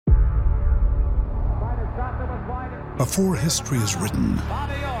Before history is written,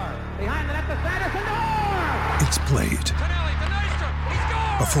 it's played.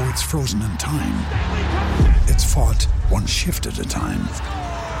 Before it's frozen in time, it's fought one shift at a time.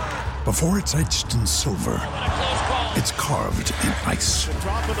 Before it's etched in silver, it's carved in ice.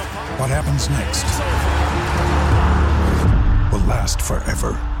 What happens next will last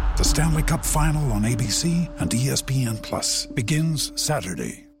forever. The Stanley Cup Final on ABC and ESPN Plus begins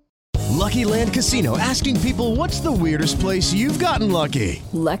Saturday. Lucky Land Casino, asking people, what's the weirdest place you've gotten lucky?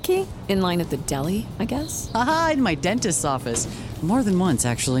 Lucky? In line at the deli, I guess? Aha, in my dentist's office. More than once,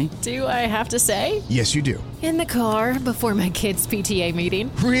 actually. Do I have to say? Yes, you do. In the car before my kids' PTA meeting.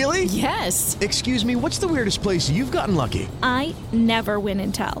 Really? Yes. Excuse me, what's the weirdest place you've gotten lucky? I never win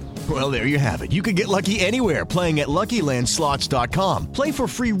and tell. Well, there you have it. You can get lucky anywhere, playing at LuckyLandSlots.com. Play for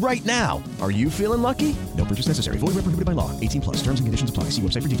free right now. Are you feeling lucky? No purchase necessary. Void where prohibited by law. 18 plus. Terms and conditions apply. See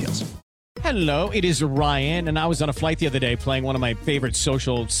website for details. Hello, it is Ryan, and I was on a flight the other day playing one of my favorite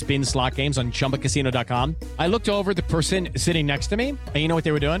social spin slot games on ChumbaCasino.com. I looked over at the person sitting next to me, and you know what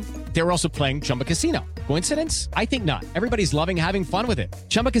they were doing? They were also playing Chumba Casino. Coincidence? I think not. Everybody's loving having fun with it.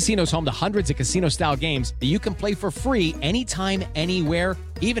 Chumba Casino is home to hundreds of casino-style games that you can play for free anytime, anywhere,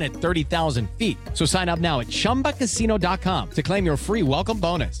 even at 30,000 feet. So sign up now at ChumbaCasino.com to claim your free welcome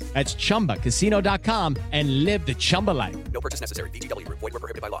bonus. That's ChumbaCasino.com and live the Chumba life. No purchase necessary. VGW. Void where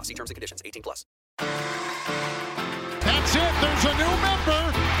prohibited by law. See terms and conditions. 18 plus. That's it. There's a new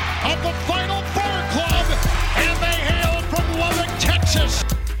member of the Final Four Club, and they hail from Lubbock, Texas.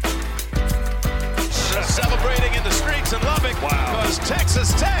 Celebrating in the streets in Lubbock because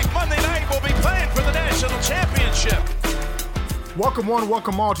Texas Tech Monday night will be playing for the national championship. Welcome one,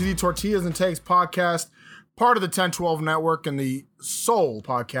 welcome all to the Tortillas and Takes podcast, part of the 1012 network and the sole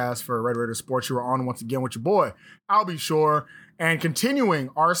podcast for Red Raider Sports. You are on once again with your boy, Albie Shore, and continuing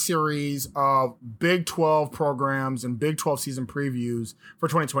our series of Big 12 programs and Big 12 season previews for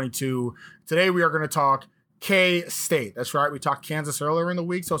 2022. Today we are going to talk K-State. That's right. We talked Kansas earlier in the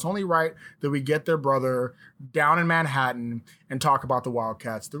week, so it's only right that we get their brother down in Manhattan and talk about the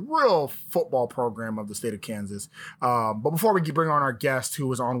Wildcats, the real football program of the state of Kansas. But before we bring on our guest who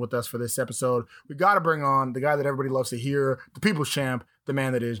was on with us for this episode, we got to bring on the guy that everybody loves to hear, the people's champ, the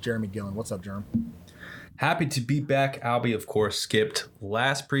man that is Jeremy Gillen. What's up, Jeremy? Happy to be back. Albie, of course, skipped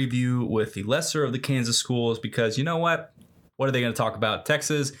last preview with the lesser of the Kansas schools because you know what? What are they going to talk about?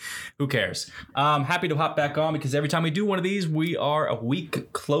 Texas? Who cares? Happy to hop back on because every time we do one of these, we are a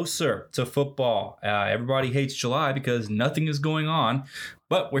week closer to football. Everybody hates July because nothing is going on,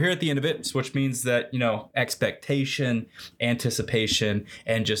 but we're here at the end of it, which means that, you know, expectation, anticipation,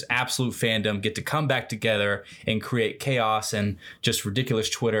 and just absolute fandom get to come back together and create chaos and just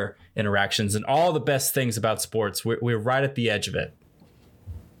ridiculous Twitter interactions and all the best things about sports. We're right at the edge of it.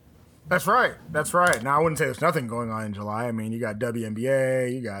 That's right. That's right. Now, I wouldn't say there's nothing going on in July. I mean, you got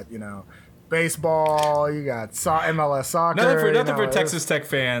WNBA, you got, baseball, you got MLS soccer. Nothing for Texas Tech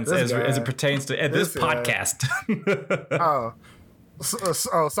fans as it pertains to this podcast.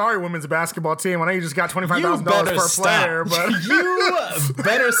 Sorry, women's basketball team. I know you just got $25,000 per player, but you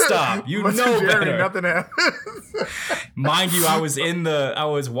better stop. You know better. Nothing else. Mind you, I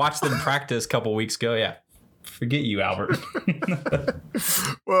was watching them practice a couple weeks ago. Yeah. Forget you, Albert.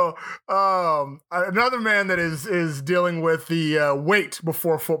 Well, another man that is dealing with the wait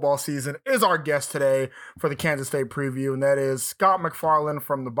before football season is our guest today for the Kansas State preview, and that is Scott McFarland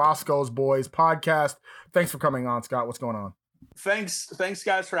from the Bosco's Boys podcast. Thanks for coming on, Scott. What's going on? Thanks,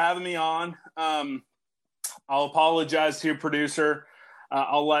 guys, for having me on. I'll apologize to your producer.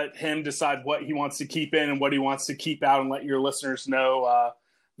 I'll let him decide what he wants to keep in and what he wants to keep out, and let your listeners know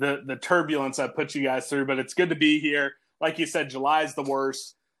the turbulence I put you guys through, but it's good to be here. Like you said, July is the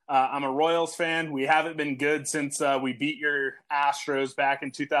worst. I'm a Royals fan. We haven't been good since we beat your Astros back in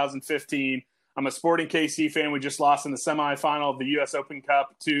 2015. I'm a Sporting KC fan. We just lost in the semifinal of the U.S. Open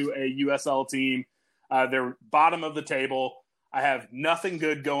Cup to a USL team. They're bottom of the table. I have nothing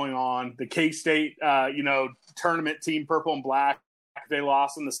good going on. The K-State, tournament team, purple and black, they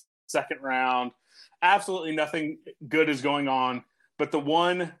lost in the second round. Absolutely nothing good is going on. But the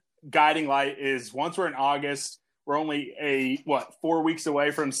one guiding light is once we're in August, we're only 4 weeks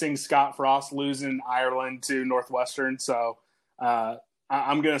away from seeing Scott Frost losing in Ireland to Northwestern. So I'm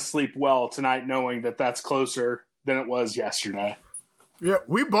going to sleep well tonight knowing that that's closer than it was yesterday. Yeah,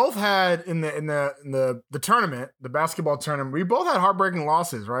 we both had in the tournament, the basketball tournament, we both had heartbreaking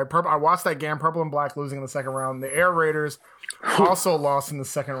losses, right? I watched that game, purple and black losing in the second round. The Air Raiders also lost in the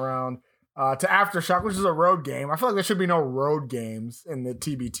second round. To Aftershock, which is a road game. I feel like there should be no road games in the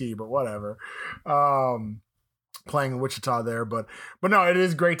TBT, but whatever. playing in Wichita there. But no, it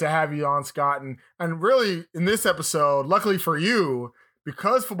is great to have you on, Scott. And really, in this episode, luckily for you,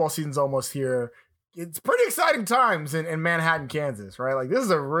 because football season's almost here, it's pretty exciting times in Manhattan, Kansas, right? Like, this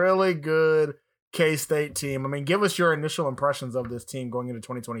is a really good K-State team. I mean, give us your initial impressions of this team going into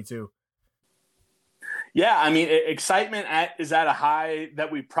 2022. Yeah, I mean, excitement is at a high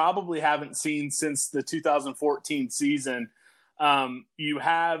that we probably haven't seen since the 2014 season. When you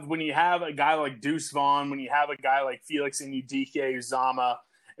have a guy like Deuce Vaughn, when you have a guy like Felix Anudike-Uzomah,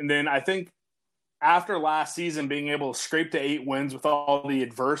 and then I think after last season being able to scrape to 8 wins with all the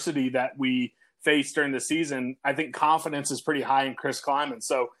adversity that we faced during the season, I think confidence is pretty high in Chris Klieman.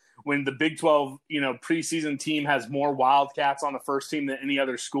 So when the Big 12, preseason team has more Wildcats on the first team than any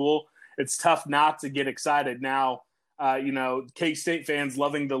other school, it's tough not to get excited. Now, K-State fans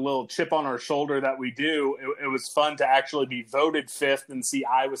loving the little chip on our shoulder that we do, it was fun to actually be voted 5th and see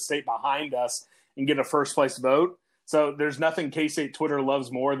Iowa State behind us and get a first-place vote. So there's nothing K-State Twitter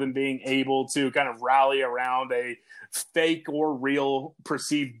loves more than being able to kind of rally around a fake or real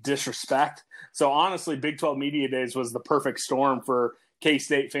perceived disrespect. So honestly, Big 12 Media Days was the perfect storm for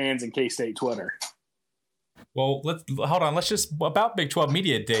K-State fans and K-State Twitter. Well, hold on. Let's just about Big 12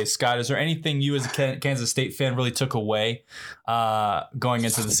 Media Days, Scott. Is there anything you as a Kansas State fan really took away going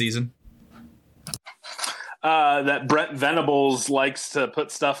into the season? That Brent Venables likes to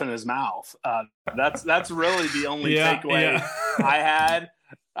put stuff in his mouth. That's really the only takeaway I had.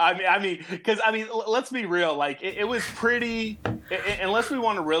 I mean, let's be real. Like it was pretty. Unless we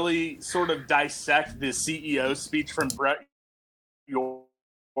want to really sort of dissect the CEO speech from Brett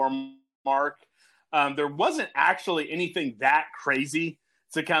Yormark, there wasn't actually anything that crazy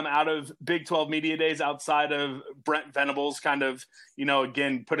to come out of Big 12 Media Days outside of Brent Venables kind of,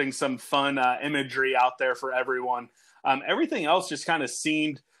 again, putting some fun imagery out there for everyone. Everything else just kind of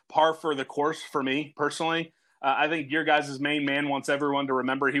seemed par for the course for me personally. I think your guys' main man wants everyone to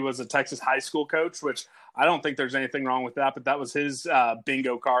remember he was a Texas high school coach, which I don't think there's anything wrong with that, but that was his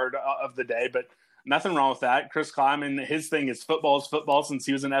bingo card of the day. But nothing wrong with that. Chris Klieman, his thing is football since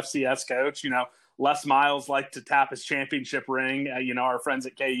he was an FCS coach. Les Miles liked to tap his championship ring. Our friends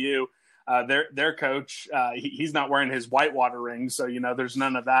at KU, their coach, he's not wearing his whitewater ring. So, there's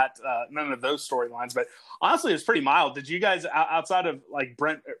none of that, none of those storylines. But honestly, it's pretty mild. Did you guys, outside of like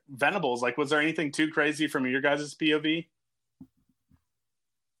Brent Venables, was there anything too crazy from your guys' POV?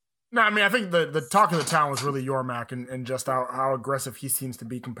 No, I mean, I think the talk of the town was really Yormark and just how aggressive he seems to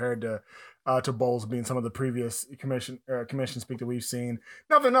be compared to Bowlesby and some of the previous commission speak that we've seen.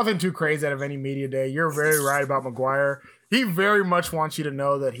 Nothing too crazy out of any media day. You're very right about McGuire. He very much wants you to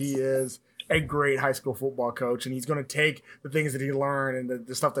know that he is a great high school football coach, and he's going to take the things that he learned and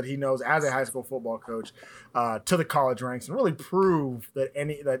the stuff that he knows as a high school football coach to the college ranks and really prove that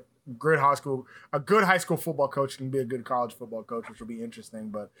a good high school football coach can be a good college football coach, which will be interesting.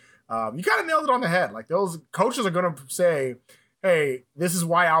 But you kind of nailed it on the head. Like, those coaches are going to say, hey, this is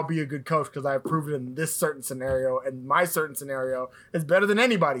why I'll be a good coach, because I've proven in this certain scenario, and my certain scenario is better than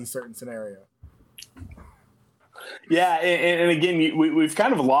anybody's certain scenario. Yeah, and again, we've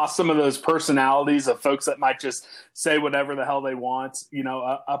kind of lost some of those personalities of folks that might just say whatever the hell they want,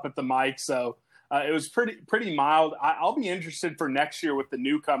 up at the mic. So it was pretty mild. I'll be interested for next year with the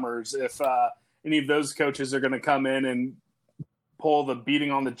newcomers if any of those coaches are going to come in and pull the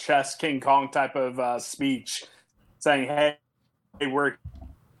beating on the chest King Kong type of speech, saying, hey, we're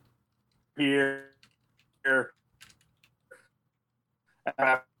here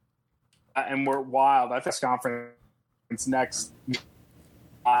and we're wild. I think conference next in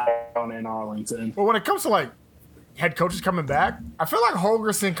Arlington. Well, when it comes to like head coaches coming back, I feel like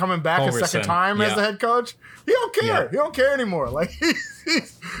Holgorsen coming back a second time as the head coach, he don't care. Yeah. He don't care anymore. Like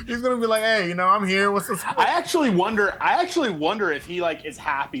he's gonna be like, hey, I'm here. What's this? I actually wonder if he is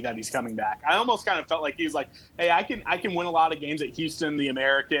happy that he's coming back. I almost kind of felt like he was like, hey, I can win a lot of games at Houston, the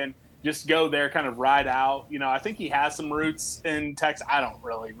American. Just go there, kind of ride out. I think he has some roots in Texas. I don't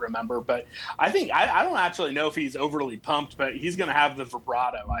really remember, but I think I don't actually know if he's overly pumped, but he's going to have the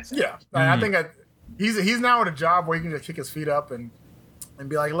vibrato, I think. Yeah, I think he's now at a job where he can just kick his feet up and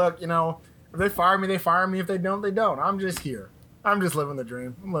be like, look, if they fire me, they fire me. If they don't, they don't. I'm just here. I'm just living the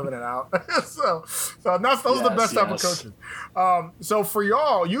dream. I'm living it out. so those are the best type of coaches. So for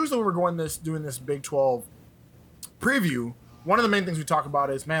y'all, usually when we're doing this Big 12 preview, one of the main things we talk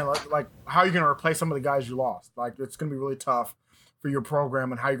about is, man, like how you're going to replace some of the guys you lost. Like, it's going to be really tough for your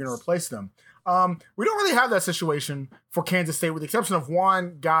program and how you're going to replace them. We don't really have that situation for Kansas State, with the exception of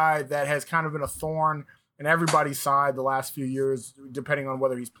one guy that has kind of been a thorn in everybody's side the last few years, depending on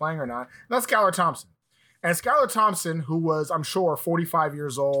whether he's playing or not. And that's Skylar Thompson. And Skylar Thompson, who was, I'm sure, 45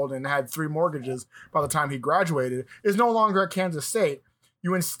 years old and had 3 mortgages by the time he graduated, is no longer at Kansas State.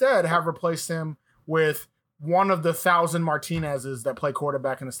 You instead have replaced him with one of the 1,000 Martinezes that play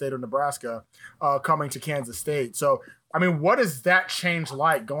quarterback in the state of Nebraska coming to Kansas State. So, I mean, what is that change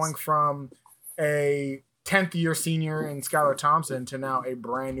like going from a 10th year senior in Skylar Thompson to now a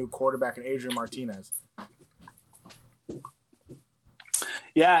brand new quarterback in Adrian Martinez?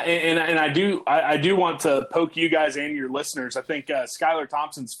 Yeah, and I do want to poke you guys and your listeners. I think Skylar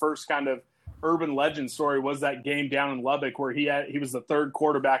Thompson's first kind of urban legend story was that game down in Lubbock where he was the 3rd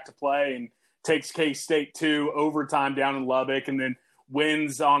quarterback to play and takes K-State to overtime down in Lubbock and then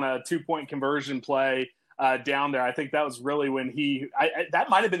wins on a 2-point conversion play down there. I think that was really when that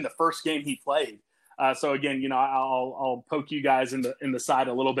might have been the first game he played. So again, I'll poke you guys in the side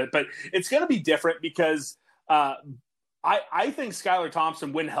a little bit, but it's going to be different because I think Skylar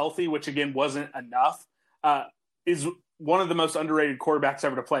Thompson, when healthy, which again wasn't enough, is one of the most underrated quarterbacks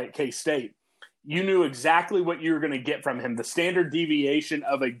ever to play at K-State. You knew exactly what you were going to get from him. The standard deviation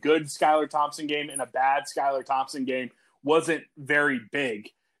of a good Skylar Thompson game and a bad Skylar Thompson game wasn't very big.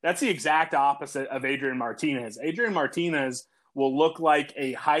 That's the exact opposite of Adrian Martinez. Adrian Martinez will look like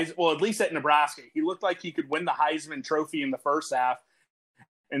a Heisman, well, at least at Nebraska, he looked like he could win the Heisman Trophy in the first half,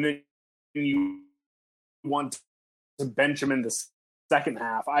 and then you want to bench him in the second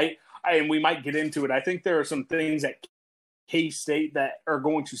half. And we might get into it. I think there are some things at K-State that are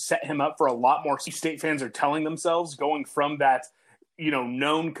going to set him up for a lot more. State fans are telling themselves going from that,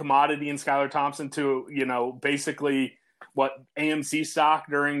 known commodity in Skylar Thompson to, basically what AMC stock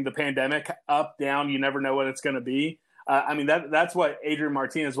during the pandemic, up, down, you never know what it's going to be. That's what Adrian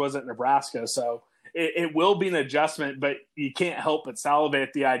Martinez was at Nebraska. So it will be an adjustment, but you can't help but salivate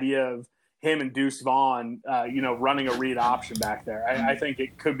at the idea of him and Deuce Vaughn, running a read option back there. I think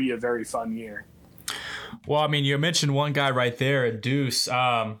it could be a very fun year. Well, I mean, you mentioned one guy right there, Deuce.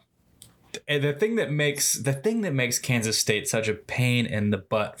 The thing that makes Kansas State such a pain in the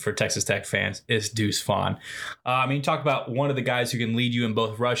butt for Texas Tech fans is Deuce Vaughn. You talk about one of the guys who can lead you in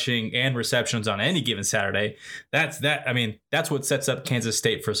both rushing and receptions on any given Saturday. That's what sets up Kansas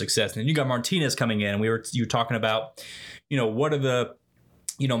State for success. And then you got Martinez coming in. You were talking about, what are the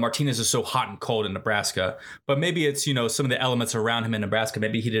Martinez is so hot and cold in Nebraska, but maybe it's, some of the elements around him in Nebraska.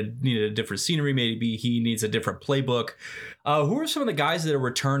 Maybe he needed a different scenery. Maybe he needs a different playbook. Who are some of the guys that are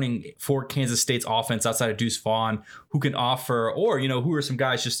returning for Kansas State's offense outside of Deuce Vaughn who can offer, or, who are some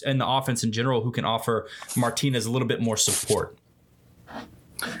guys just in the offense in general who can offer Martinez a little bit more support?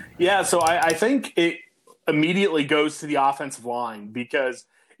 Yeah, so I think it immediately goes to the offensive line, because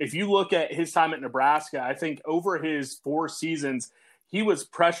if you look at his time at Nebraska, I think over his 4 seasons, he was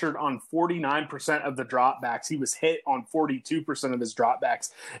pressured on 49% of the dropbacks. He was hit on 42% of his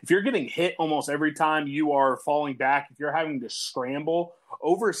dropbacks. If you're getting hit almost every time you are falling back, if you're having to scramble,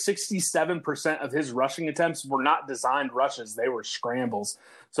 over 67% of his rushing attempts were not designed rushes. They were scrambles.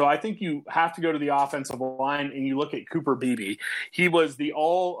 So I think you have to go to the offensive line and you look at Cooper Beebe. He was the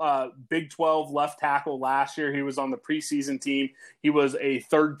all Big 12 left tackle last year. He was on the preseason team. He was a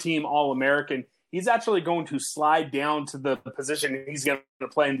 3rd-team All-American. He's actually going to slide down to the position he's going to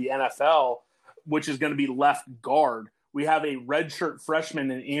play in the NFL, which is going to be left guard. We have a redshirt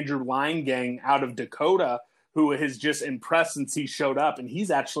freshman in Andrew Leingang out of Dakota who has just impressed since he showed up, and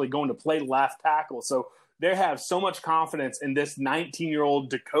he's actually going to play left tackle. So they have so much confidence in this 19-year-old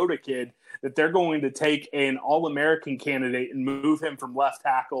Dakota kid that they're going to take an All-American candidate and move him from left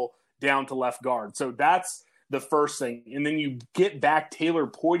tackle down to left guard. So that's the first thing. And then you get back Taylor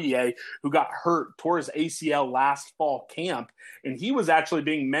Poitier, who got hurt, tore his ACL last fall camp. And he was actually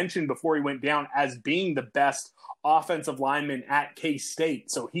being mentioned before he went down as being the best offensive lineman at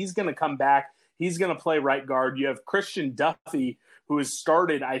K-State. So he's going to come back. He's going to play right guard. You have Christian Duffy, who has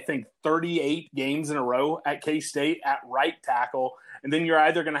started, I think, 38 games in a row at K-State at right tackle. And then you're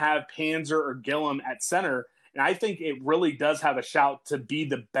either going to have Panzer or Gillum at center. And I think it really does have a shout to be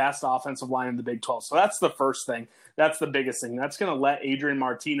the best offensive line in the Big 12. So that's the first thing. That's the biggest thing. That's going to let Adrian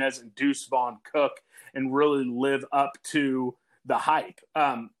Martinez and Deuce Vaughn cook and really live up to the hype.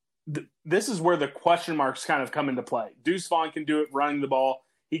 This is where the question marks kind of come into play. Deuce Vaughn can do it running the ball.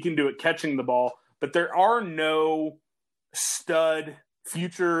 He can do it catching the ball. But there are no stud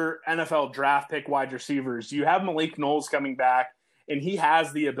future NFL draft pick wide receivers. You have Malik Knowles coming back, and he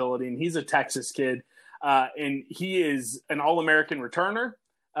has the ability, and he's a Texas kid. And he is an All-American returner.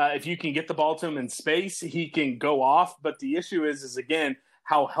 If you can get the ball to him in space, he can go off. But the issue is again,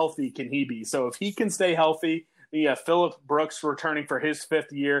 how healthy can he be? So if he can stay healthy, You have Phillip Brooks returning for his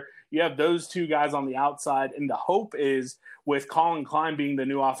 5th year. You have those two guys on the outside, and the hope is with Colin Klein being the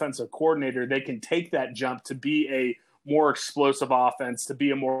new offensive coordinator, they can take that jump to be a more explosive offense, to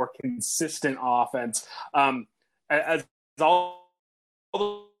be a more consistent offense. As all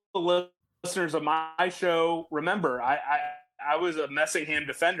the listeners of my show remember, I was a Messingham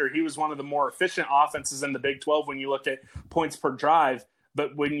defender. He was one of the more efficient offenses in the Big 12 when you look at points per drive.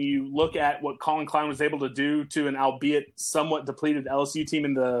 But when you look at what Colin Klein was able to do to an albeit somewhat depleted LSU team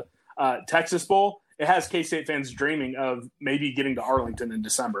in the Texas Bowl, it has K-State fans dreaming of maybe getting to Arlington in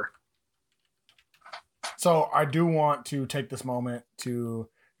December. So I do want to take this moment to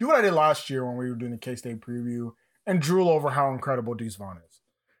do what I did last year when we were doing the K-State preview and drool over how incredible Deuce Vaughn is.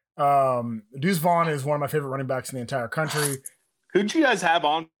 Deuce Vaughn is one of my favorite running backs in the entire country. Who'd you guys have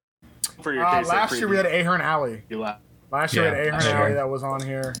on for your K-State last preview? year we had Ahern Alley. Last year we had Ahern Alley that was on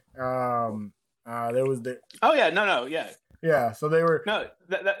here. There was the. Oh yeah, no, yeah. Yeah, so they were. No,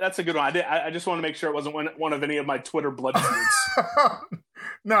 that's a good one. I just want to make sure it wasn't one of any of my Twitter blood feuds.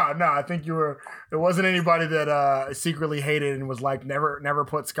 No, I think you were. It wasn't anybody that secretly hated and was like, never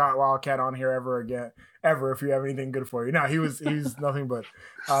put Scott Wildcat on here ever again, ever. If you have anything good for you. No, he's nothing but.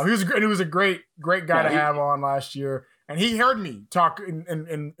 He was a great guy to have on last year, and he heard me talk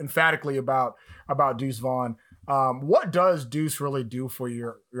emphatically about Deuce Vaughn. What does Deuce really do for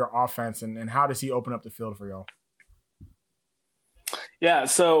your offense, and how does he open up the field for y'all? Yeah,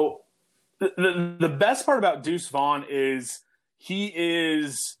 so the best part about Deuce Vaughn is he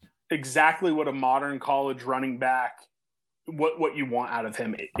is exactly what a modern college running back, what you want out of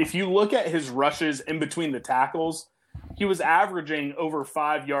him. If you look at his rushes in between the tackles, he was averaging over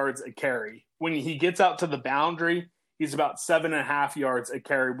 5 yards a carry. When he gets out to the boundary, he's about 7.5 yards a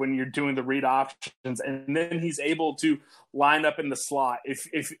carry when you're doing the read options. And then he's able to line up in the slot.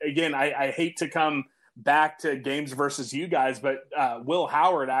 If again, I hate to come back to games versus you guys, but Will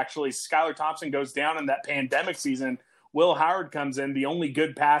Howard, actually, Skylar Thompson goes down in that pandemic season. Will Howard comes in. The only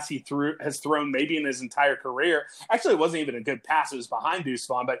good pass he has thrown maybe in his entire career. Actually, it wasn't even a good pass. It was behind Deuce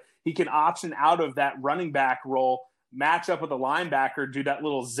Vaughn, but he can option out of that running back role, match up with a linebacker, do that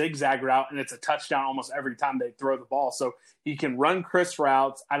little zigzag route, and it's a touchdown almost every time they throw the ball. So he can run crisp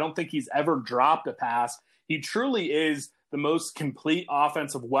routes. I don't think he's ever dropped a pass. He truly is the most complete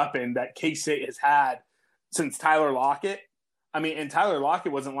offensive weapon that K-State has had since Tyler Lockett. I mean, and Tyler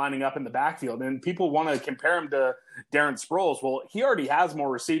Lockett wasn't lining up in the backfield, and people want to compare him to Darren Sproles. Well, he already has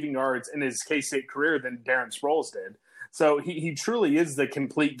more receiving yards in his K-State career than Darren Sproles did. So he truly is the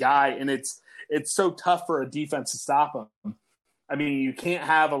complete guy, and it's so tough for a defense to stop him. I mean, you can't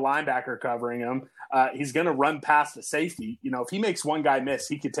have a linebacker covering him. He's going to run past the safety. You know, if he makes one guy miss,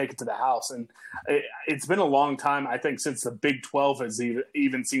 he could take it to the house. And it's been a long time, I think, since the Big 12 has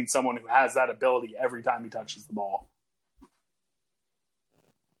even seen someone who has that ability every time he touches the ball.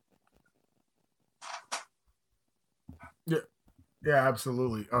 Yeah,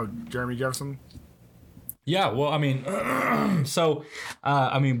 absolutely. Oh, Jeremy Jefferson? Yeah, well, I mean,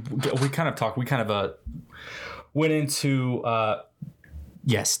 we kind of went into,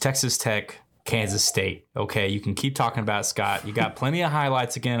 yes, Texas Tech, Kansas State. Okay, you can keep talking about it, Scott. You got plenty of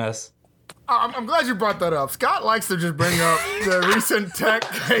highlights against us. I'm glad you brought that up. Scott likes to just bring up the recent Tech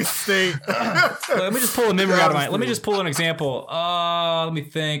K-State. Let me just pull a memory out of my. Let me just pull an example. Let me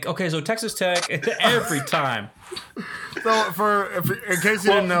think. Okay, so Texas Tech every time. So in case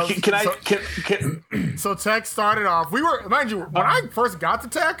you didn't know, so Tech started off. Mind you, when I first got to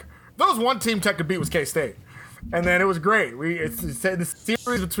Tech, there was one team Tech could beat was K-State. And then it was great. It's the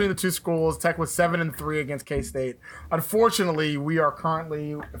series between the two schools. Tech was 7-3 against K-State. Unfortunately, we are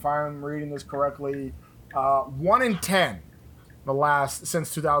currently, if I'm reading this correctly, 1-10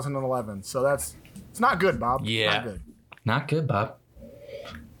 since 2011. So it's not good, Bob. Yeah, not good, Bob.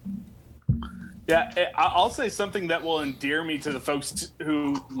 Yeah, I'll say something that will endear me to the folks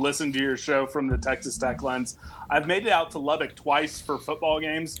who listen to your show from the Texas Tech lens. I've made it out to Lubbock twice for football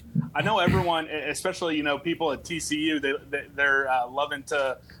games. I know everyone, especially people at TCU, they're loving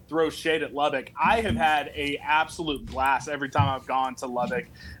to throw shade at Lubbock. I have had an absolute blast every time I've gone to Lubbock.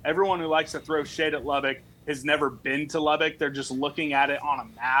 Everyone who likes to throw shade at Lubbock has never been to Lubbock. They're just looking at it on a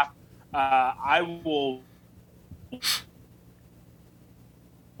map. I will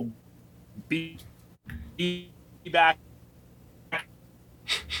be back.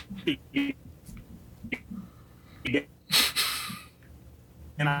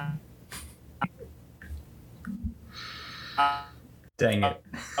 And dang it.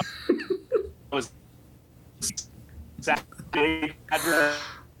 Was exactly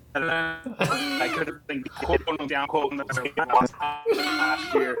I could have been quoting down quoting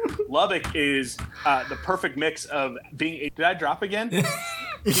last year. Lubbock is the perfect mix of being. Did I drop again?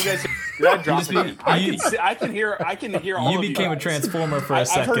 You guys, did I drop again? I can hear all of you. You became a transformer for a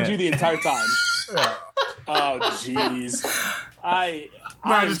second. I've heard you the entire time. Oh, jeez.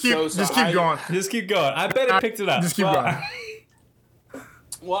 Just keep going. Just keep going. I bet it picked it up. Just keep going.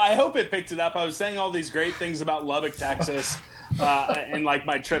 Well, I hope it picked it up. I was saying all these great things about Lubbock, Texas, and like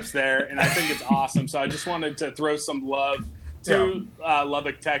my trips there, and I think it's awesome. So I just wanted to throw some love to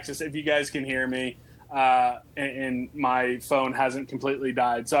Lubbock, Texas. If you guys can hear me, and my phone hasn't completely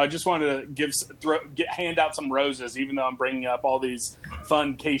died, so I just wanted to hand out some roses, even though I'm bringing up all these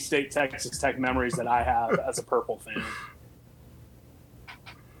fun K-State Texas Tech memories that I have as a Purple fan.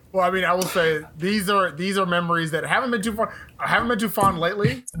 Well, I mean, I will say these are memories that haven't been too fun. I haven't been too fond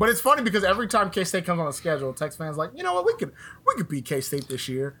lately, but it's funny because every time K-State comes on the schedule, Tech fans are like, you know what, we could beat K-State this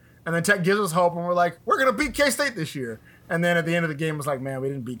year, and then Tech gives us hope, and we're like, we're gonna beat K-State this year, and then at the end of the game, it's like, man, we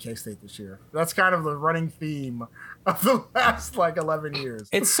didn't beat K-State this year. That's kind of the running theme of the last 11 years.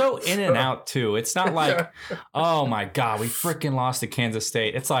 It's so in and out too. It's not like, oh my God, we freaking lost to Kansas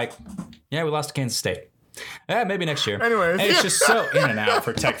State. It's like, yeah, we lost to Kansas State. Maybe next year. Anyways, and it's just so in and out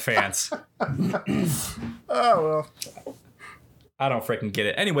for Tech fans. Oh well, I don't freaking get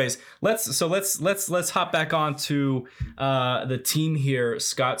it. Anyways, let's hop back on to the team here,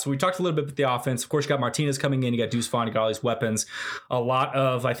 Scott. So we talked a little bit about the offense. Of course, you got Martinez coming in. You got Deuce Vaughn. You got all these weapons. A lot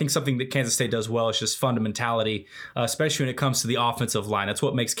of, I think, something that Kansas State does well is just fundamentality, especially when it comes to the offensive line. That's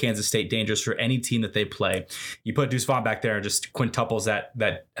what makes Kansas State dangerous for any team that they play. You put Deuce Vaughn back there and just quintuples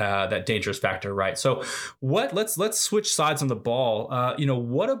that dangerous factor, right? So let's switch sides on the ball.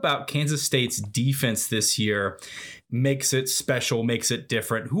 What about Kansas State's defense this year makes it special, makes it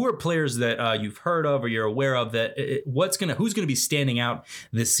different? Who are players that you've heard of or you're aware of that who's going to be standing out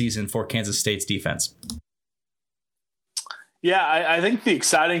this season for Kansas State's defense? Yeah, I think the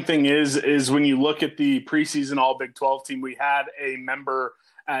exciting thing is when you look at the preseason All Big 12 team, we had a member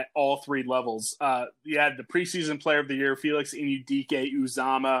at all three levels. You had the preseason player of the year, Felix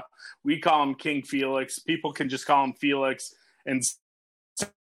Inudike-Uzama. We call him King Felix. People can just call him Felix, and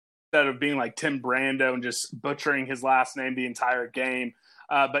instead of being like Tim Brando and just butchering his last name the entire game.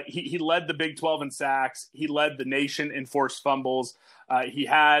 But he led the Big 12 in sacks. He led the nation in forced fumbles. He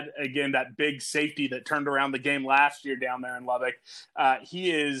had, again, that big safety that turned around the game last year down there in Lubbock.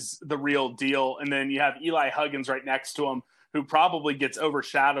 He is the real deal. And then you have Eli Huggins right next to him, who probably gets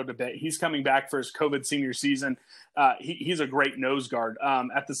overshadowed a bit. He's coming back for his COVID senior season. He's a great nose guard.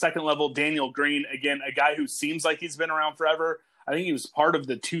 At the second level, Daniel Green, again, a guy who seems like he's been around forever. I think he was part of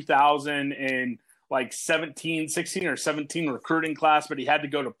the 16 or 17 recruiting class, but he had to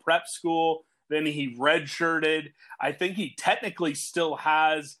go to prep school. Then he redshirted. I think he technically still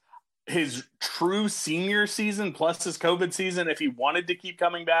has his true senior season plus his COVID season if he wanted to keep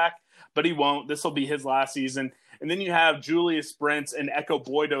coming back, but he won't. This will be his last season. And then you have Julius Brents and Echo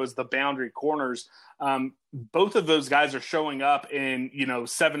Boydo as the boundary corners. Both of those guys are showing up in,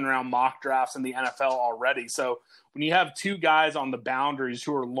 7-round mock drafts in the NFL already. So when you have two guys on the boundaries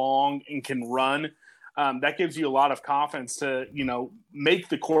who are long and can run, that gives you a lot of confidence to, make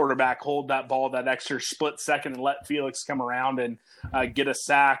the quarterback hold that ball that extra split second and let Felix come around and get a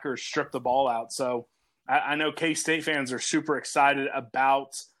sack or strip the ball out. So I know K-State fans are super excited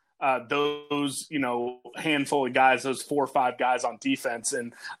about those, handful of guys, those 4 or 5 guys on defense.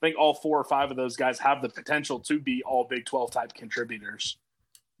 And I think all 4 or 5 of those guys have the potential to be all Big 12 type contributors.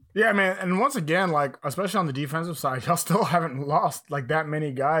 Yeah, man. And once again, especially on the defensive side, y'all still haven't lost that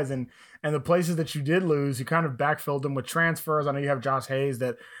many guys. And the places that you did lose, you kind of backfilled them with transfers. I know you have Josh Hayes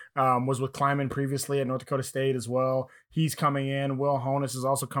that was with Kleiman previously at North Dakota State as well. He's coming in. Will Honus is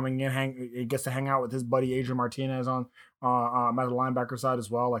also coming in. He gets to hang out with his buddy Adrian Martinez on at the linebacker side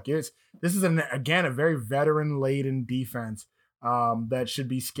as well. This is again a very veteran laden defense that should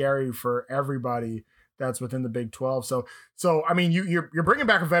be scary for everybody that's within the Big 12. So I mean, you're bringing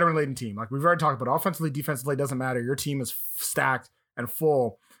back a veteran laden team. Like we've already talked about, offensively, defensively, doesn't matter. Your team is stacked and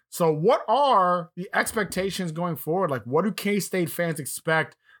full. So what are the expectations going forward? Like, what do K-State fans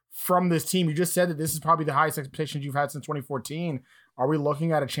expect from this team? You just said that this is probably the highest expectations you've had since 2014. Are we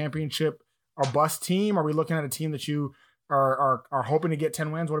looking at a championship or bust team? Are we looking at a team that you are hoping to get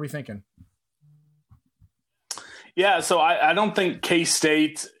 10 wins? What are we thinking? Yeah, so I don't think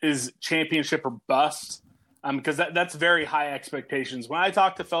K-State is championship or bust because that's very high expectations. When I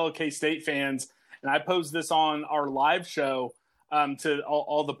talk to fellow K-State fans, and I posed this on our live show to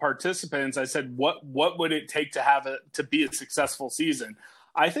all the participants, I said, what would it take to to be a successful season?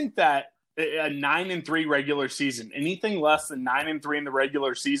 I think that A 9-3 regular season. Anything less than 9-3 in the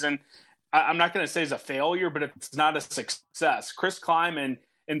regular season, I'm not going to say is a failure, but it's not a success. Chris Kleiman,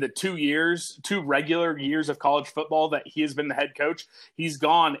 in the 2 regular years of college football that he has been the head coach, he's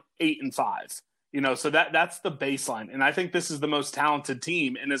gone 8-5. So that's the baseline. And I think this is the most talented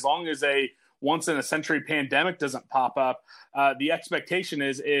team. And as long as a once-in-a-century pandemic doesn't pop up, the expectation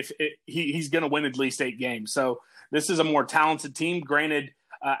is he's going to win at least 8 games. So this is a more talented team. Granted,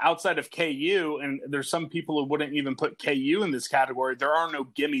 outside of KU, and there's some people who wouldn't even put KU in this category, there are no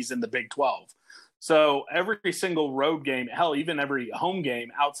gimmies in the Big 12. So every single road game, hell, even every home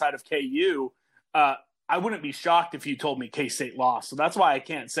game outside of KU, I wouldn't be shocked if you told me K-State lost. So that's why I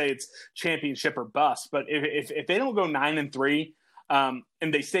can't say it's championship or bust. But if they don't go 9-3 and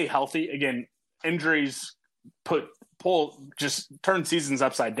they stay healthy, again, injuries just turn seasons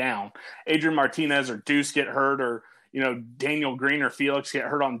upside down. Adrian Martinez or Deuce get hurt, or Daniel Green or Felix get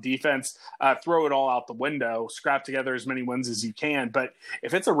hurt on defense, throw it all out the window, scrap together as many wins as you can. But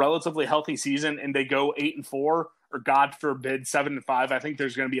if it's a relatively healthy season and they go 8-4, or God forbid 7-5, I think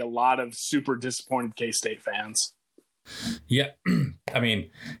there's going to be a lot of super disappointed K-State fans. Yeah, I mean,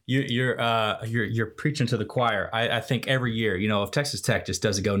 you're preaching to the choir. I think every year, if Texas Tech just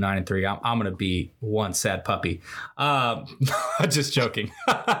doesn't go 9-3, I'm going to be one sad puppy. Just joking.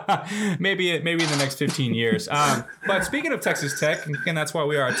 maybe in the next 15 years. But speaking of Texas Tech, and that's why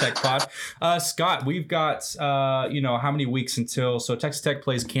we are a Tech Pod, Scott, we've got how many weeks until? So Texas Tech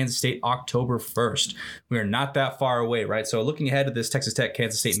plays Kansas State October 1st. We are not that far away, right? So looking ahead to this Texas Tech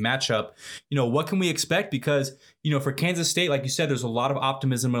Kansas State matchup, what can we expect? Because for Kansas State, like you said, there's a lot of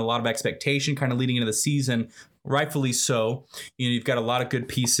optimism and a lot of expectation kind of leading into the season, rightfully so. You've got a lot of good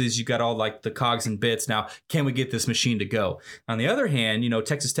pieces. You've got all like the cogs and bits. Now, can we get this machine to go? On the other hand,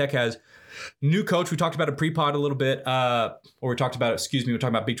 Texas Tech has new coach. We talked about a pre-pod a little bit, we're talking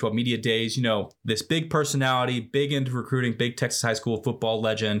about Big 12 Media Days. This big personality, big into recruiting, big Texas high school football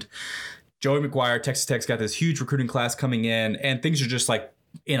legend. Joey McGuire, Texas Tech's got this huge recruiting class coming in, and things are just like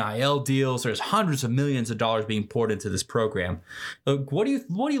NIL deals. There's hundreds of millions of dollars being poured into this program. What are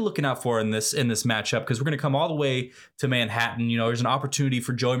you looking out for in this matchup? Because we're going to come all the way to Manhattan. There's an opportunity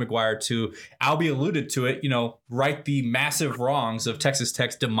for Joey McGuire to, Albie alluded to it, right the massive wrongs of Texas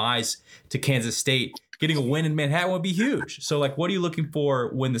Tech's demise to Kansas State. Getting a win in Manhattan would be huge. So, what are you looking for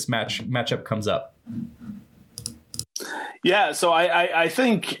when this matchup comes up? Yeah, so I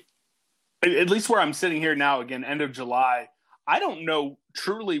think, at least where I'm sitting here now, again, end of July, I don't know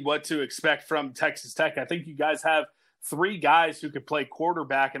truly what to expect from Texas Tech. I think you guys have 3 guys who could play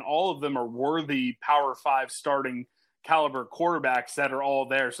quarterback, and all of them are worthy Power 5 starting caliber quarterbacks that are all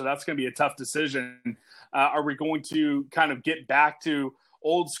there. So that's going to be a tough decision. Are we going to kind of get back to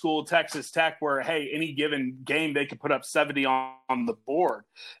old school Texas Tech where, hey, any given game they could put up 70 on the board?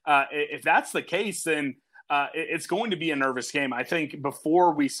 If that's the case, then it's going to be a nervous game. I think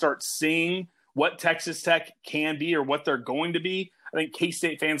before we start seeing what Texas Tech can be or what they're going to be, I think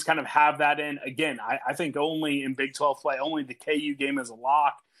K-State fans kind of have that in. Again, I think only in Big 12 play, only the KU game is a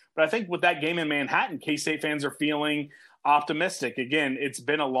lock. But I think with that game in Manhattan, K-State fans are feeling optimistic. Again, it's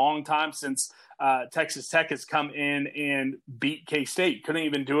been a long time since Texas Tech has come in and beat K-State. Couldn't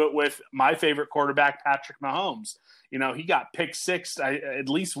even do it with my favorite quarterback, Patrick Mahomes. He got pick 6 at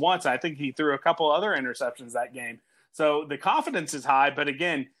least once. I think he threw a couple other interceptions that game. So the confidence is high, but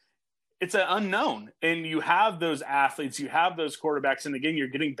again, it's an unknown, and you have those athletes, you have those quarterbacks. And again, you're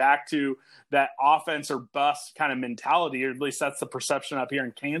getting back to that offense or bust kind of mentality, or at least that's the perception up here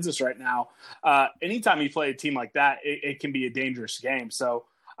in Kansas right now. Anytime you play a team like that, it can be a dangerous game. So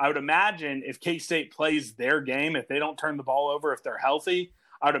I would imagine if K-State plays their game, if they don't turn the ball over, if they're healthy,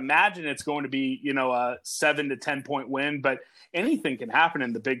 I would imagine it's going to be, a 7 to 10 point win, but anything can happen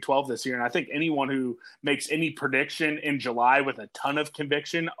in the Big 12 this year. And I think anyone who makes any prediction in July with a ton of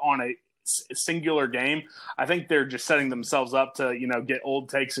conviction on a singular game, I think they're just setting themselves up to, get old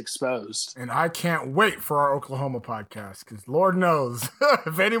takes exposed. And I can't wait for our Oklahoma podcast, because Lord knows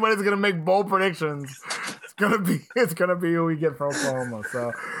if anybody's going to make bold predictions, it's going to be who we get for Oklahoma.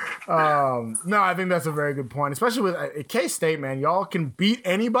 So, no, I think that's a very good point, especially with K-State, man. Y'all can beat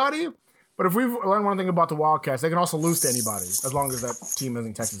anybody, but if we've learned one thing about the Wildcats, they can also lose to anybody as long as that team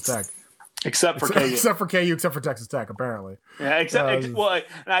isn't Texas Tech. Except for KU. Except for KU, except for Texas Tech, apparently. Yeah,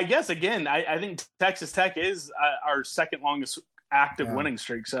 I guess, again, I think Texas Tech is our second longest active winning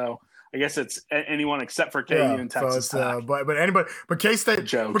streak. So I guess it's anyone except for KU and Texas Tech. But K-State,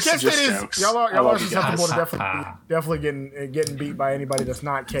 jokes, but K-State is jokes. y'all are susceptible to definitely getting beat by anybody that's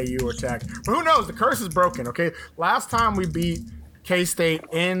not KU or Tech. But who knows? The curse is broken. Okay, last time we beat K-State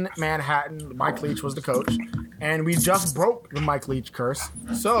in Manhattan, Mike Leach was the coach, and we just broke the Mike Leach curse.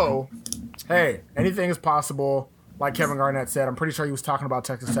 So hey, anything is possible. Like Kevin Garnett said, I'm pretty sure he was talking about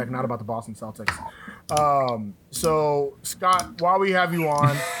Texas Tech, not about the Boston Celtics. So, Scott, while we have you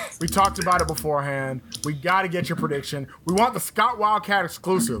on, we talked about it beforehand. We got to get your prediction. We want the Scott Wildcat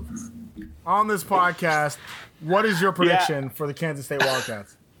exclusive on this podcast. What is your prediction for the Kansas State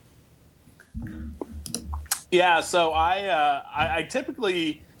Wildcats? Yeah, so I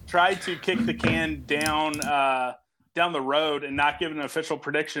typically try to kick the can down the road and not give an official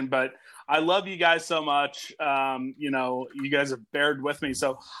prediction, but I love you guys so much. You guys have bared with me.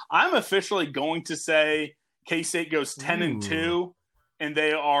 So I'm officially going to say K-State goes 10-2, and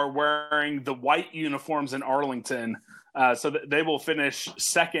they are wearing the white uniforms in Arlington. So that they will finish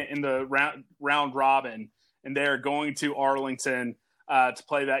second in the round robin, and they are going to Arlington to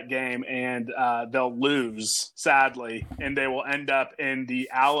play that game, and they'll lose, sadly, and they will end up in the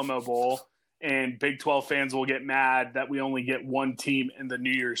Alamo Bowl. And Big 12 fans will get mad that we only get one team in the New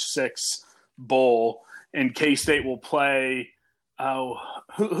Year's Six Bowl. And K-State will play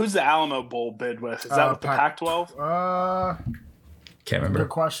who's the Alamo Bowl bid with? Is that with the Pac-12? Can't remember. Good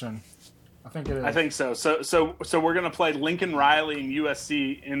question. I think it is. I think so. So we're going to play Lincoln Riley and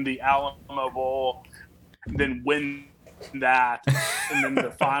USC in the Alamo Bowl, then win that, and then the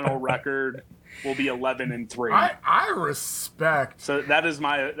final record will be 11-3. I respect. So that's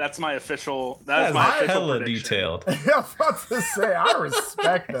my official. That's my official hella prediction. detailed. I was about to say, I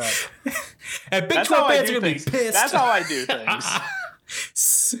respect that. And Big 12 fans are gonna be pissed. That's how I do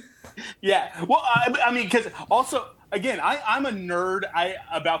things. Yeah. Well, I mean, because also, again, I'm a nerd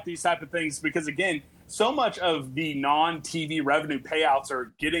about these type of things because, again, so much of the non-TV revenue payouts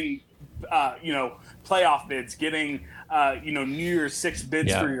are getting, playoff bids, getting, New Year's Six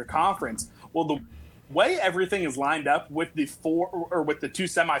bids for your conference. Well, the way everything is lined up with the two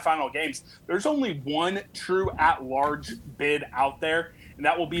semifinal games, there's only one true at-large bid out there, and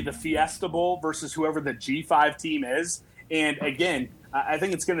that will be the Fiesta Bowl versus whoever the G5 team is. And again, I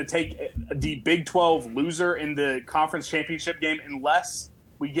think it's going to take the Big 12 loser in the conference championship game, unless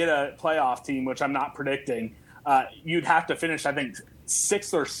we get a playoff team, which I'm not predicting. You'd have to finish, I think,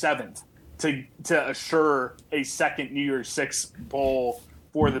 6th or 7th to assure a second New Year's Six Bowl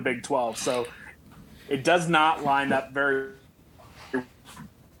for the Big 12. So it does not line up very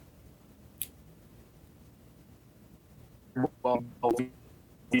well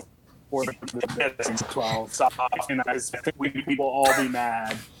for the Big 12. So I think we will all be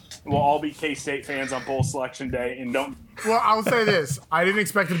mad. We'll all be K-State fans on bowl selection day and don't. Well, I will say this. I didn't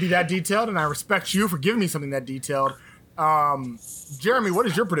expect it to be that detailed, and I respect you for giving me something that detailed. Jeremy, what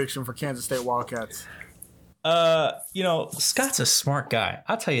is your prediction for Kansas State Wildcats? Scott's a smart guy.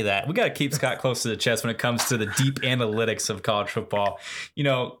 I'll tell you that. We got to keep Scott close to the chest when it comes to the deep analytics of college football. I'm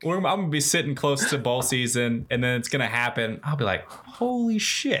going to be sitting close to bowl season, and then it's going to happen. I'll be like, holy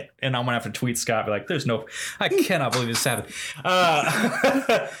shit. And I'm going to have to tweet Scott, be like, I cannot believe this happened.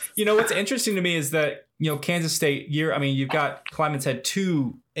 What's interesting to me is that, Kansas State you've got Kleiman's had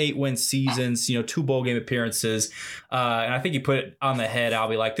 2 8-win seasons, 2 bowl game appearances. And I think you put it on the head. I'll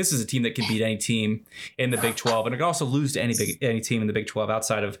be like, this is a team that can beat any team in the Big 12. And it can also lose to any team in the Big 12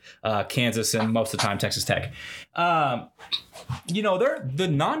 outside of Kansas and most of the time Texas Tech. The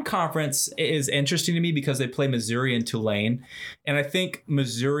non-conference is interesting to me because they play Missouri and Tulane. And I think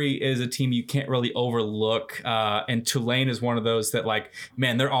Missouri is a team you can't really overlook. And Tulane is one of those that,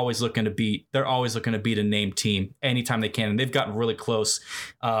 they're always looking to beat a named team anytime they can. And they've gotten really close.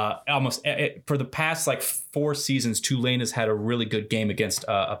 Almost for the past 4 seasons, Tulane has had a really good game against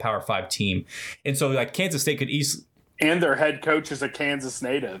a Power 5 team. And so Kansas State could easily. And their head coach is a Kansas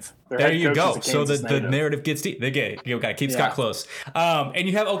native. There you go. So the narrative gets deep. You got to keep Scott close. And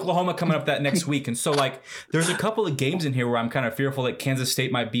you have Oklahoma coming up that next week. And so there's a couple of games in here where I'm kind of fearful that Kansas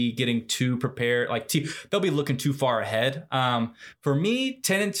State might be getting too prepared. They'll be looking too far ahead. For me,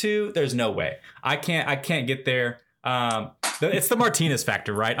 10-2, there's no way. I can't get there. It's the Martinez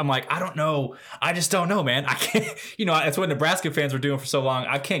factor, right? I'm like, I don't know. I just don't know, man. I can't, it's what Nebraska fans were doing for so long.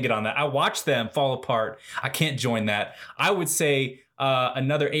 I can't get on that. I watched them fall apart. I can't join that. I would say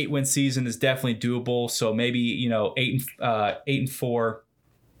another 8-win season is definitely doable. So maybe, 8-4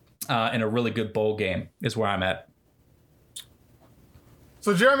 in a really good bowl game is where I'm at.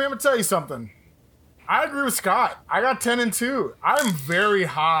 So Jeremy, I'm going to tell you something. I agree with Scott. I got 10-2. I'm very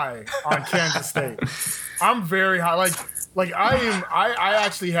high on Kansas State. I'm very high. I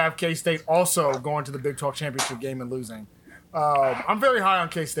actually have K-State also going to the Big 12 championship game and losing. I'm very high on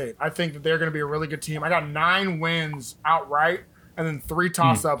K-State. I think that they're going to be a really good team. I got 9 wins outright and then 3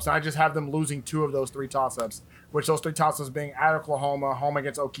 toss-ups, and I just have them losing 2 of those 3 toss-ups, which those 3 toss-ups being at Oklahoma, home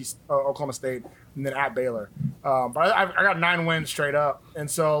against Oklahoma State, and then at Baylor. But I got 9 wins straight up. And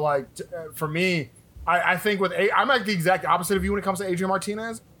so, like, for me, I think I'm like the exact opposite of you when it comes to Adrian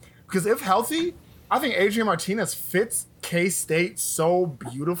Martinez. Because if healthy, I think Adrian Martinez fits K-State so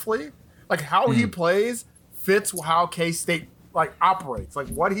beautifully. Like, how he plays fits how K-State, like, operates. Like,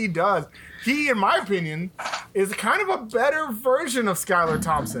 what he does. He, in my opinion, is kind of a better version of Skylar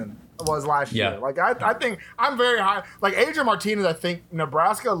Thompson was last year. Like, I think I'm very high. Like, Adrian Martinez, I think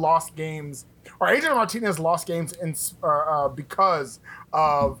Nebraska lost games, or Adrian Martinez lost games because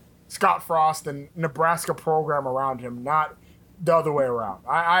of Scott Frost and Nebraska program around him, not the other way around.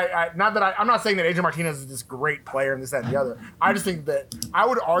 I'm not saying that Adrian Martinez is this great player and this, that, and the other. I just think that I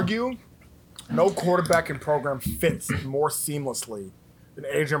would argue no quarterback in program fits more seamlessly than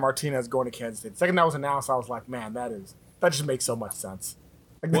Adrian Martinez going to Kansas State. The second that was announced, I was like, man, that just makes so much sense.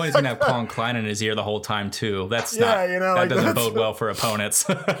 Like, well, he's gonna have Colin Klein in his ear the whole time too. That doesn't bode well for opponents.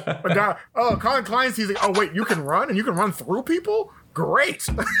 But Colin Klein sees like, oh wait, you can run and you can run through people? Great.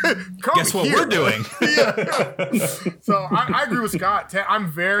 Guess what we're doing? So I agree with Scott.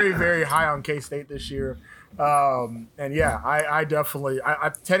 I'm very, very high on K-State this year. And yeah, I definitely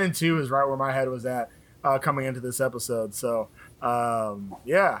 10-2 is right where my head was at coming into this episode. So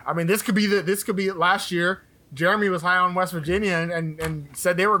yeah, I mean this could be last year. Jeremy was high on West Virginia and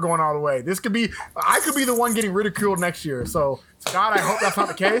said they were going all the way. I could be the one getting ridiculed next year. So Scott, I hope that's not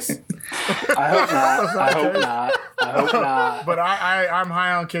the case. I hope not. But I'm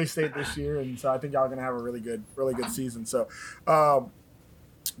high on K-State this year, and so I think y'all are gonna have a really good season. So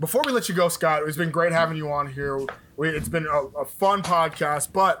before we let you go, Scott, it's been great having you on here. It's been a fun podcast,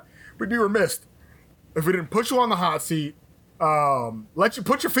 but we'd be remiss if we didn't put you on the hot seat. Let you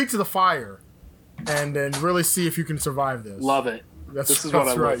put your feet to the fire. And then really see if you can survive this. Love it. This is what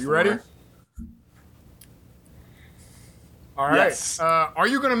I right. You ready? All right. Yes. Are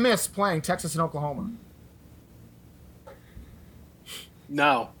you going to miss playing Texas and Oklahoma?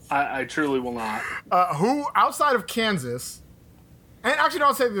 No, I truly will not. Who outside of Kansas? And actually, no,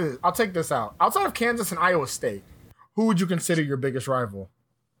 I'll say this. I'll take this out. Outside of Kansas and Iowa State, who would you consider your biggest rival?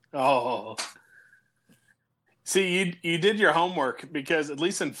 Oh. See, you did your homework because at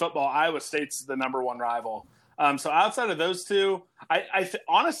least in football, Iowa State's the number one rival. So outside of those two,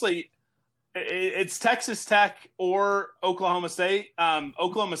 honestly, it's Texas Tech or Oklahoma State.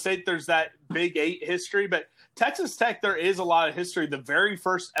 Oklahoma State, there's that Big 8 history, but Texas Tech, there is a lot of history. The very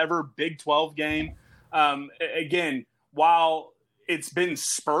first ever Big 12 game. Again, while it's been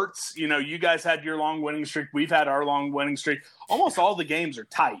spurts, you guys had your long winning streak. We've had our long winning streak. Almost all the games are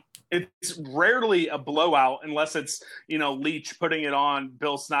tight. It's rarely a blowout unless it's, Leach putting it on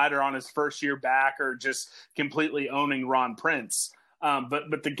Bill Snyder on his first year back or just completely owning Ron Prince.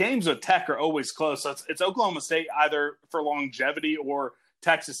 But the games with Tech are always close. So it's Oklahoma State either for longevity or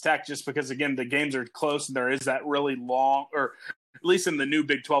Texas Tech just because, again, the games are close and there is that really long, or at least in the new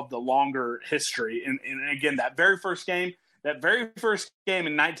Big 12, the longer history. And again, that very first game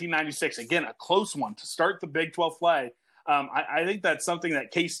in 1996, again, a close one to start the Big 12 play. I think that's something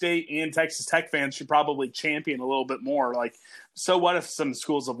that K-State and Texas Tech fans should probably champion a little bit more. Like, so what if some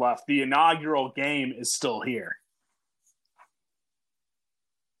schools have left? The inaugural game is still here.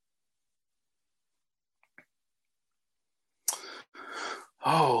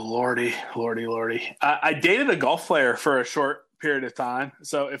 Oh, Lordy. I dated a golf player for a short period of time.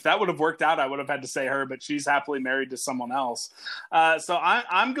 So if that would have worked out, I would have had to say her, but she's happily married to someone else. So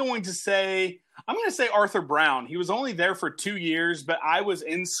I'm going to say Arthur Brown. He was only there for 2 years, but I was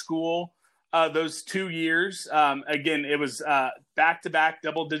in school those 2 years. Again, it was back-to-back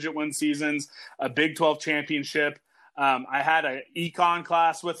double-digit win seasons, a Big 12 championship. I had an econ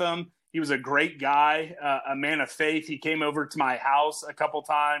class with him. He was a great guy, a man of faith. He came over to my house a couple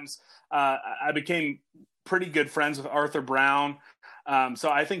times. I became pretty good friends with Arthur Brown.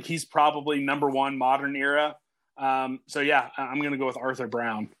 So I think he's probably number one modern era. So yeah, I'm going to go with Arthur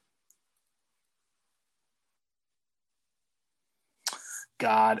Brown.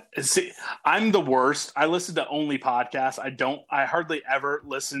 God, see, I'm the worst. I listen to only podcasts. I hardly ever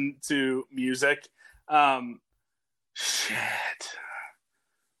listen to music. Shit.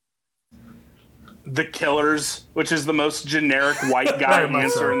 The Killers, which is the most generic white guy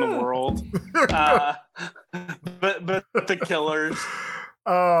answer in the world. But the Killers.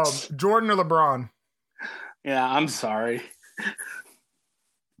 Jordan or LeBron? Yeah, I'm sorry.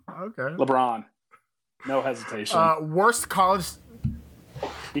 Okay. LeBron. No hesitation. Worst college.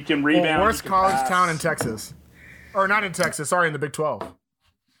 He can rebound. Worst college town in Texas. Or not in Texas, sorry, in the Big 12.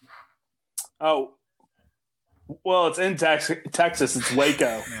 Oh. Well, it's in Texas. It's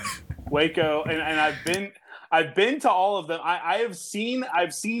Waco. Waco, and I've been to all of them. I've seen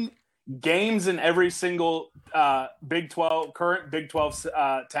games in every single current Big 12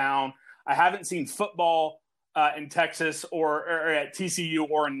 town. I haven't seen football in Texas or at TCU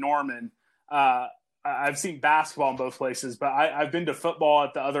or in Norman. I've seen basketball in both places, but I've been to football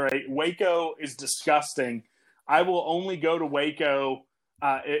at the other 8. Waco is disgusting. I will only go to Waco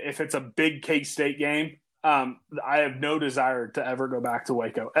if it's a big K-State game. I have no desire to ever go back to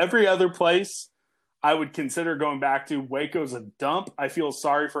Waco. Every other place I would consider going back to. Waco's a dump. I feel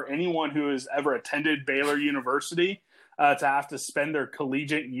sorry for anyone who has ever attended Baylor University to have to spend their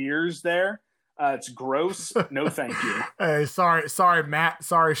collegiate years there. It's gross. No, thank you. Hey, sorry, Matt.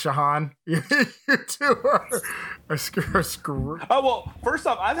 Sorry, Shahan. You two are screwed. Oh, well, first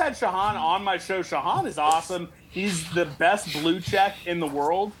off, I've had Shahan on my show. Shahan is awesome. He's the best blue check in the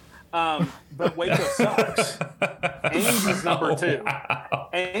world. But Waco sucks. Ames is number 2. Wow.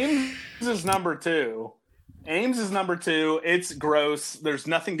 Ames is number 2. It's gross. There's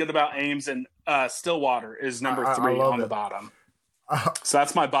nothing good about Ames, and Stillwater is number 3 on the bottom. So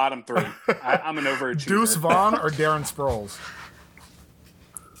that's my bottom 3. I'm an overachiever. Deuce Vaughn or Darren Sproles?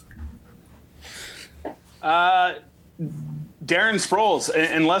 Darren Sproles,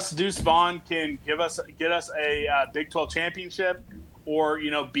 unless Deuce Vaughn can get us a Big 12 championship or,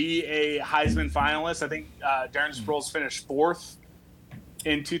 be a Heisman finalist. I think Darren Sproles finished 4th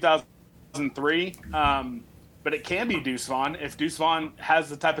in 2003. But it can be Deuce Vaughn. If Deuce Vaughn has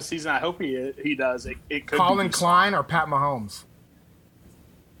the type of season I hope he does, it could Colin be Klein or Pat Mahomes?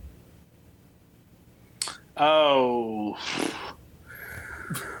 Oh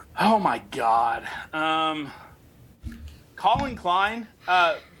my God. Colin Klein,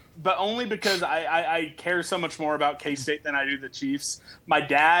 but only because I care so much more about K-State than I do the Chiefs. My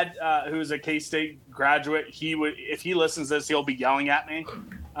dad, who is a K-State graduate, if he listens to this, he'll be yelling at me.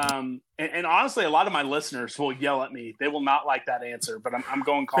 And honestly, a lot of my listeners will yell at me. They will not like that answer, but I'm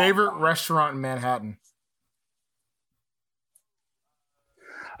going Colin Favorite Klein. Restaurant in Manhattan?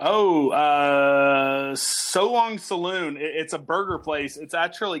 So Long Saloon. It's a burger place. It's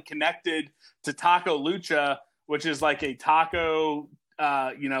actually connected to Taco Lucha, which is like a taco,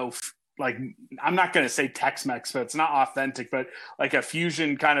 like, I'm not going to say Tex-Mex, but it's not authentic, but like a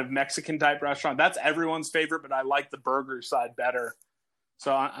fusion kind of Mexican type restaurant. That's everyone's favorite, but I like the burger side better.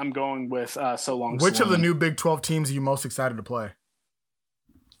 So I'm going with So Long Saloon. Which of the new Big 12 teams are you most excited to play?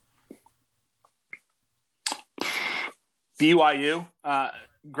 BYU.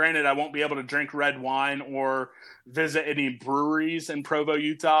 Granted, I won't be able to drink red wine or visit any breweries in Provo,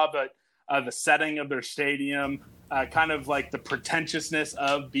 Utah, but the setting of their stadium, kind of like the pretentiousness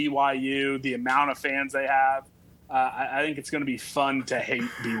of BYU, the amount of fans they have, I think it's going to be fun to hate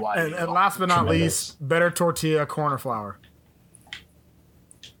BYU. And last but not least, better tortilla, corn or flour?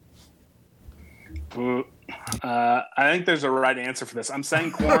 I think there's a right answer for this. I'm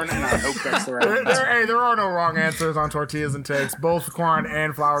saying corn, and I hope that's the right answer. There are no wrong answers on Tortillas and Takes. Both corn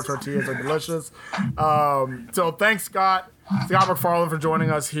and flour tortillas are delicious. So thanks, Scott McFarland, for joining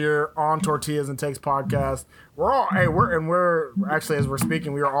us here on Tortillas and Takes podcast. We're actually, as we're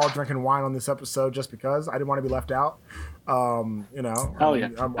speaking, we are all drinking wine on this episode just because I didn't want to be left out. I'm a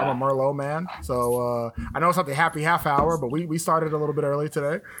Merlot man, so I know it's not the happy half hour, but we started a little bit early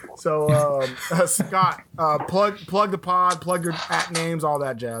today. So Scott, plug the pod, plug your @ names, all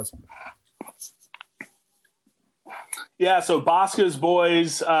that jazz. Yeah, so Bosco's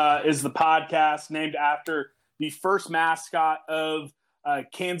Boys is the podcast named after the first mascot of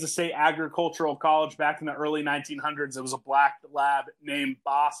Kansas State Agricultural College back in the early 1900s. It was a black lab named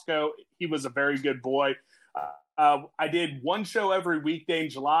Bosco. He was a very good boy. I did one show every weekday in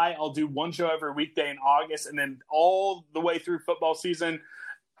July. I'll do one show every weekday in August, and then all the way through football season,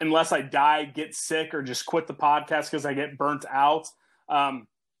 unless I die, get sick, or just quit the podcast because I get burnt out.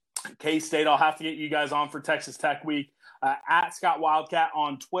 K-State, I'll have to get you guys on for Texas Tech Week. At Scott Wildcat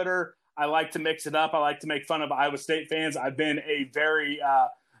on Twitter. I like to mix it up. I like to make fun of Iowa State fans. I've been a very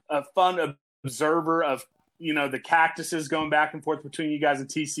fun observer of, the cactuses going back and forth between you guys and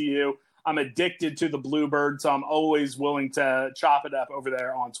TCU. I'm addicted to the Bluebird, so I'm always willing to chop it up over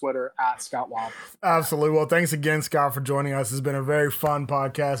there on Twitter at Scott Wild. Absolutely. Well, thanks again, Scott, for joining us. It's been a very fun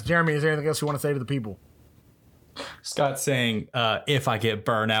podcast. Jeremy, is there anything else you want to say to the people? Scott saying, if I get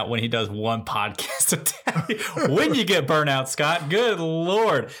burnout when he does one podcast a day. When you get burnout, Scott, good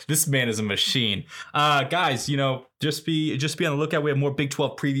Lord, this man is a machine. Guys, just be on the lookout. We have more Big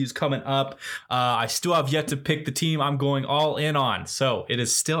 12 previews coming up. I still have yet to pick the team I'm going all in on. So it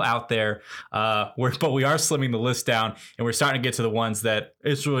is still out there. But we are slimming the list down, and we're starting to get to the ones that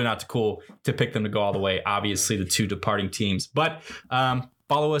it's really not too cool to pick them to go all the way. Obviously, the 2 departing teams. But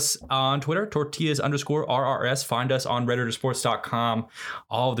Follow us on Twitter, tortillas_RRS. Find us on RedRaidersports.com.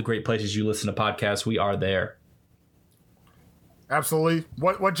 All of the great places you listen to podcasts, we are there. Absolutely.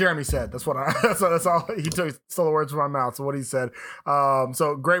 What Jeremy said. That's all. He stole the words from my mouth. So what he said.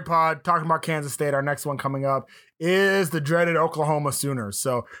 So great pod. Talking about Kansas State. Our next one coming up is the dreaded Oklahoma Sooners.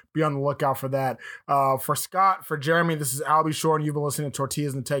 So be on the lookout for that. For Scott, for Jeremy, this is Albie Shore, and you've been listening to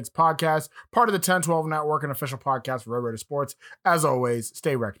Tortillas and Takes podcast, part of the 1012 Network, an official podcast for Red Raider Sports. As always,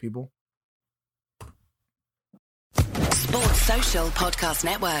 stay wrecked, people. Sports Social Podcast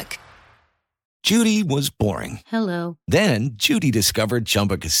Network. Judy was boring. Hello. Then Judy discovered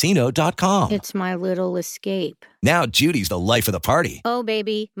ChumbaCasino.com. It's my little escape. Now Judy's the life of the party. Oh,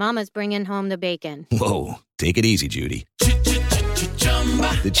 baby, mama's bringing home the bacon. Whoa, take it easy, Judy.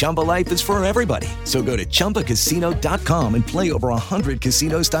 The Chumba life is for everybody. So go to ChumbaCasino.com and play over 100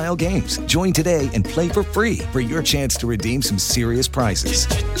 casino-style games. Join today and play for free for your chance to redeem some serious prizes.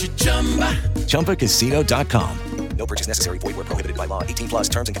 ChumbaCasino.com. No purchase necessary. Void where prohibited by law. 18+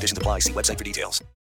 terms and conditions apply. See website for details.